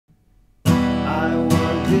I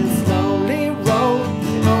walk this lonely road,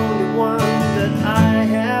 the only one that I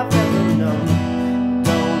have ever known.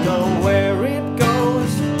 Don't know where it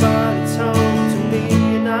goes, but it's home to me,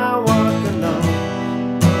 and I walk alone.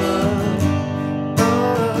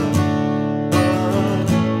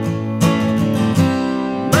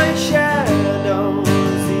 My shadow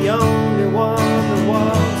is the only one that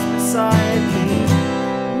walks beside me.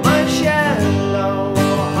 My shallow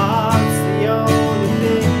heart's the only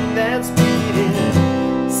thing that's beating.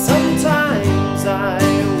 Sometimes I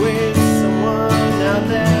wish someone out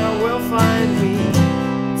there will find me.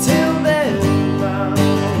 Till then I'll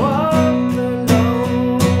walk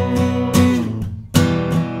alone.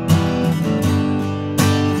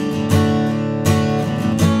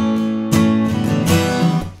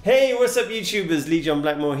 Hey, what's up YouTubers? Lee John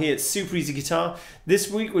Blackmore here at Super Easy Guitar. This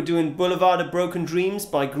week we're doing Boulevard of Broken Dreams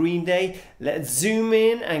by Green Day. Let's zoom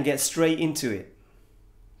in and get straight into it.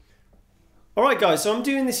 Alright guys, so I'm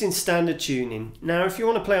doing this in standard tuning. Now if you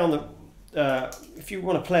want to play on the if you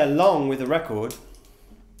want to play along with the record,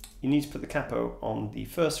 you need to put the capo on the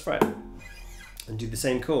first fret and do the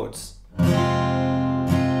same chords.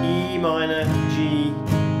 E minor, G,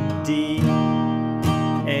 D,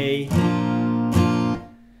 A.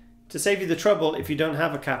 To save you the trouble, if you don't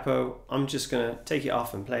have a capo, I'm just going to take it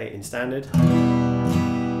off and play it in standard.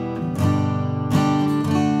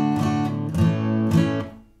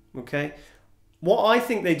 Okay. What I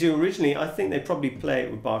think they do originally, I think they probably play it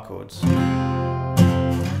with bar chords.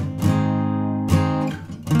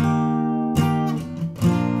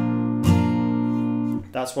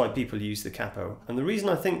 That's why people use the capo. And the reason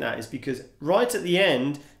I think that is because right at the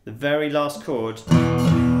end, the very last chord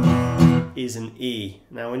is an E.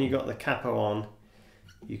 Now when you got the capo on,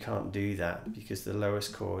 you can't do that because the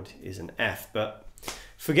lowest chord is an F. But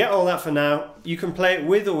forget all that for now. You can play it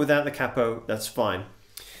with or without the capo, that's fine.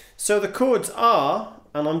 So the chords are,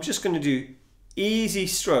 and I'm just going to do easy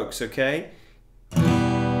strokes, okay?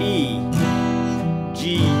 E,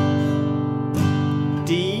 G,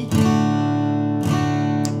 D,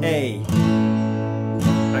 A,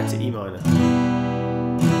 back to E minor.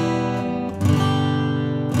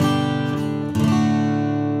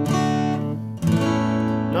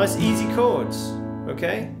 Nice easy chords,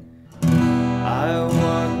 okay? I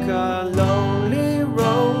walk a lonely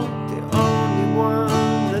road, the only one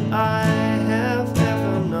that I have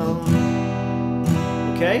ever known.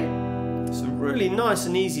 Okay? So really nice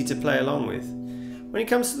and easy to play along with. When it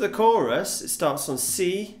comes to the chorus, it starts on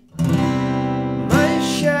C. My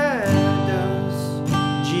shadows,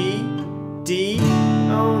 G, D,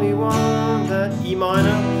 only one that E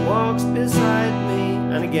minor walks beside me.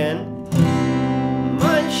 And again,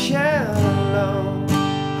 my shallow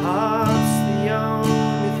heart's the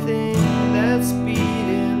only thing that's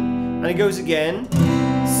beating. And it goes again.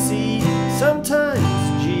 C,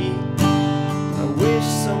 sometimes G. I wish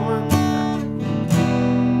someone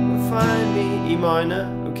would find me. E minor,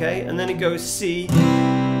 okay, and then it goes C.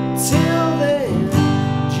 Till then,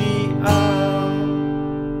 G,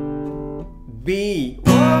 B.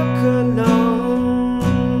 Walk alone.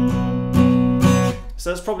 So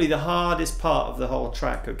that's probably the hardest part of the whole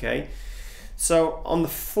track, okay? So on the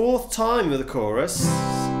fourth time of the chorus,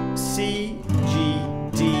 C, G,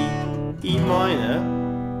 D, E minor,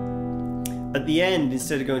 at the end,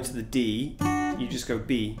 instead of going to the D, you just go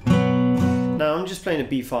B. Now I'm just playing a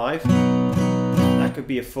B5. That could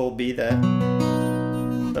be a full B there.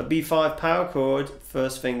 But B5 power chord,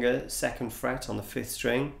 first finger, second fret on the 5th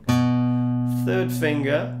string, third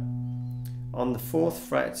finger on the 4th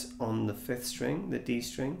fret on the 5th string, the D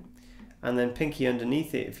string, and then pinky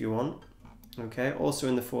underneath it if you want, okay, also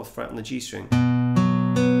in the 4th fret on the G string.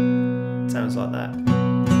 Sounds like that.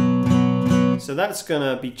 So that's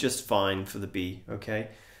gonna be just fine for the B, okay.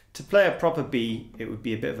 To play a proper B, it would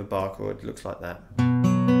be a bit of a bar chord, it looks like that.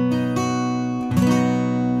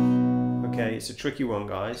 Okay, it's a tricky one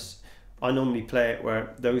guys. I normally play it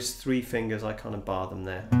where those 3 fingers, I kind of bar them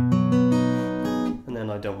there. And then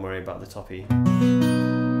I don't worry about the top E.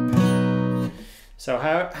 So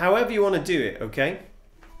however you want to do it, okay?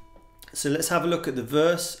 So let's have a look at the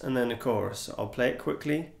verse and then the chorus. I'll play it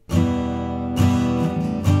quickly.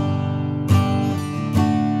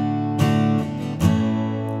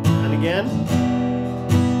 And again.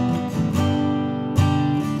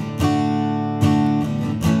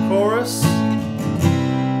 Chorus.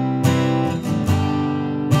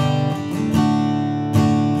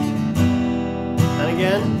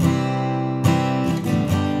 Again.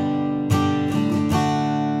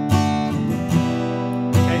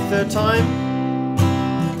 Okay, third time.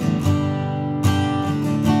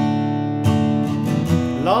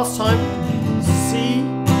 Last time. C,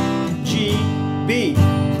 G,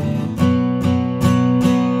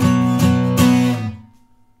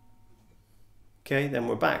 Okay, then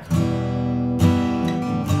we're back.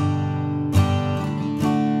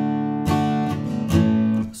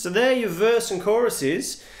 So there are your verse and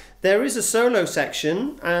choruses. There is a solo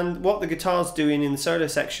section, and what the guitar's doing in the solo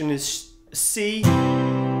section is C, G,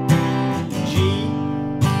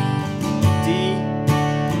 D,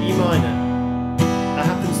 E minor. That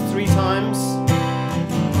happens 3 times.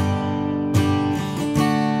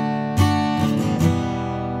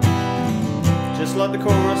 Just like the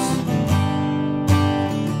chorus.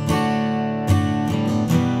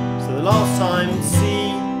 So the last time, C,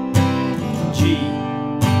 G,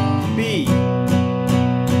 B.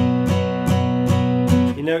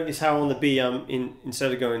 You notice how on the B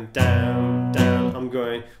instead of going down, down, I'm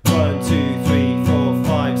going 1, 2, 3, 4,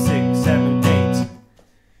 5, 6, 7, 8.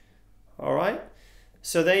 Alright?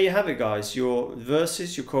 So there you have it, guys. Your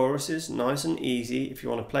verses, your choruses, nice and easy. If you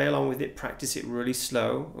want to play along with it, practice it really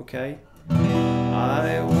slow, okay?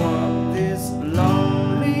 I walk this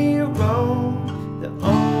lonely road, the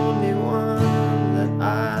only one that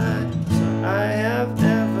I have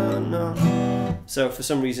ever known. So for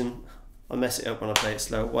some reason I mess it up when I play it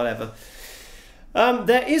slow, whatever.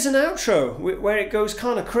 There is an outro where it goes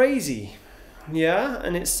kind of crazy, yeah,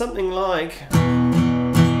 and it's something like.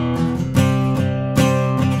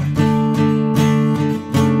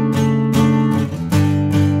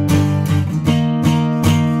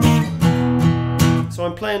 So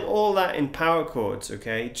I'm playing all that in power chords,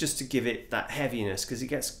 okay, just to give it that heaviness, because it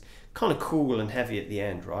gets kind of cool and heavy at the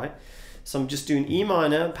end, right? So I'm just doing E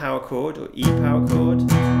minor power chord, or E power chord.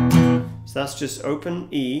 So that's just open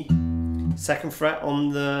E, 2nd fret on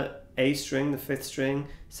the A string, the 5th string,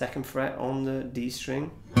 2nd fret on the D string.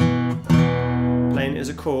 Playing it as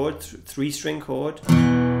a chord, 3-string chord.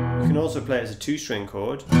 You can also play it as a 2-string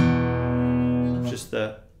chord, just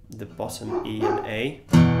the bottom E and A.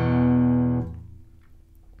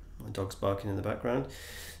 My dog's barking in the background.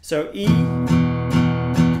 So E,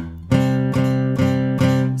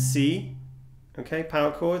 C, okay,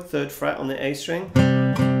 power chord, 3rd fret on the A string.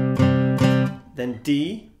 Then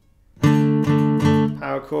D,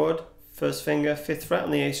 power chord, 1st finger, 5th fret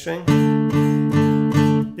on the A string.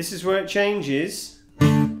 This is where it changes.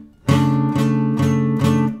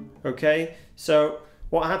 Okay, so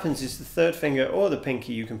what happens is the 3rd finger or the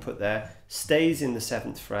pinky you can put there stays in the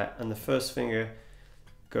 7th fret, and the 1st finger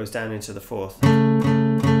goes down into the 4th.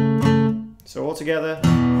 So all together.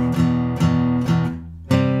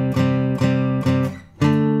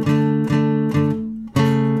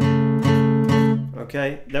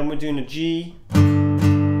 Okay, then we're doing a G.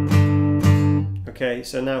 Okay,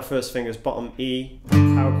 so now 1st finger's bottom E,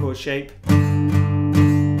 power chord shape.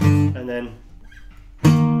 And then,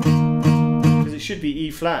 because it should be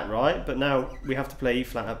E flat, right? But now we have to play E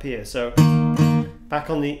flat up here. So back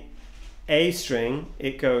on the A string,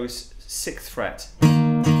 it goes 6th fret.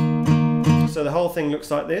 So the whole thing looks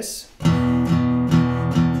like this.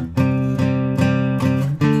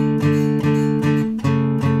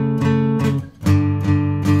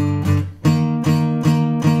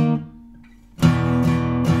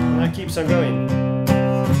 Keeps on going.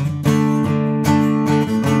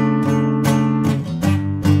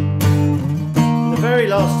 The very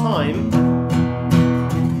last time,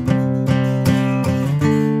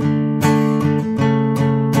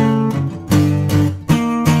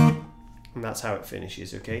 and that's how it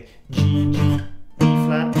finishes, okay? G, G, E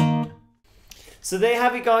flat. So there you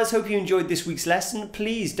have it, guys. Hope you enjoyed this week's lesson.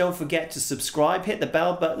 Please don't forget to subscribe. Hit the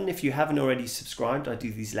bell button if you haven't already subscribed. I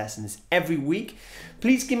do these lessons every week.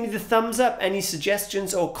 Please give me the thumbs up. Any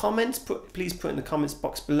suggestions or comments, please put in the comments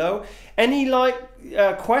box below. Any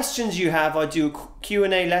questions you have, I do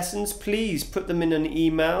Q&A lessons. Please put them in an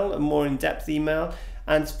email, a more in-depth email,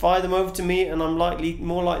 and fire them over to me, and I'm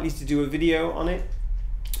more likely to do a video on it.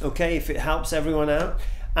 Okay, if it helps everyone out.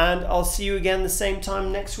 And I'll see you again the same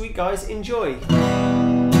time next week, guys. Enjoy.